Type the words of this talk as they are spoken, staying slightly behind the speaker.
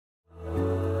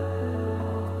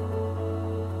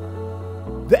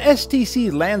The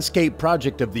STC Landscape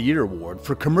Project of the Year Award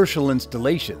for commercial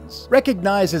installations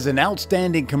recognizes an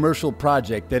outstanding commercial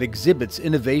project that exhibits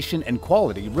innovation and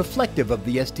quality reflective of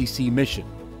the STC mission.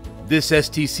 This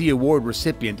STC award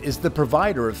recipient is the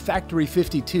provider of Factory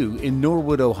 52 in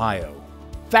Norwood, Ohio.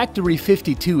 Factory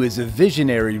 52 is a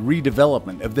visionary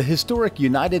redevelopment of the historic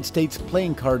United States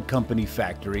Playing Card Company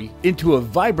factory into a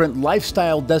vibrant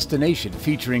lifestyle destination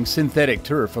featuring synthetic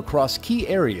turf across key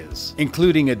areas,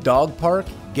 including a dog park,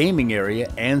 gaming area,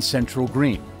 and central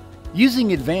green.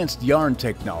 Using advanced yarn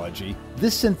technology,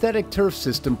 this synthetic turf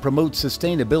system promotes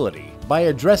sustainability by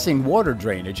addressing water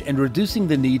drainage and reducing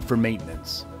the need for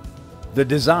maintenance. The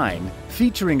design,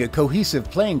 featuring a cohesive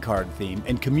playing card theme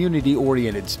and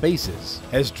community-oriented spaces,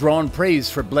 has drawn praise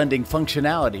for blending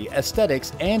functionality,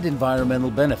 aesthetics, and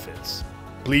environmental benefits.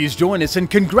 Please join us in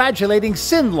congratulating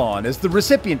Sinlawn as the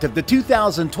recipient of the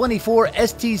 2024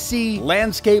 STC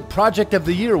Landscape Project of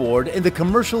the Year Award in the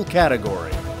commercial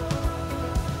category.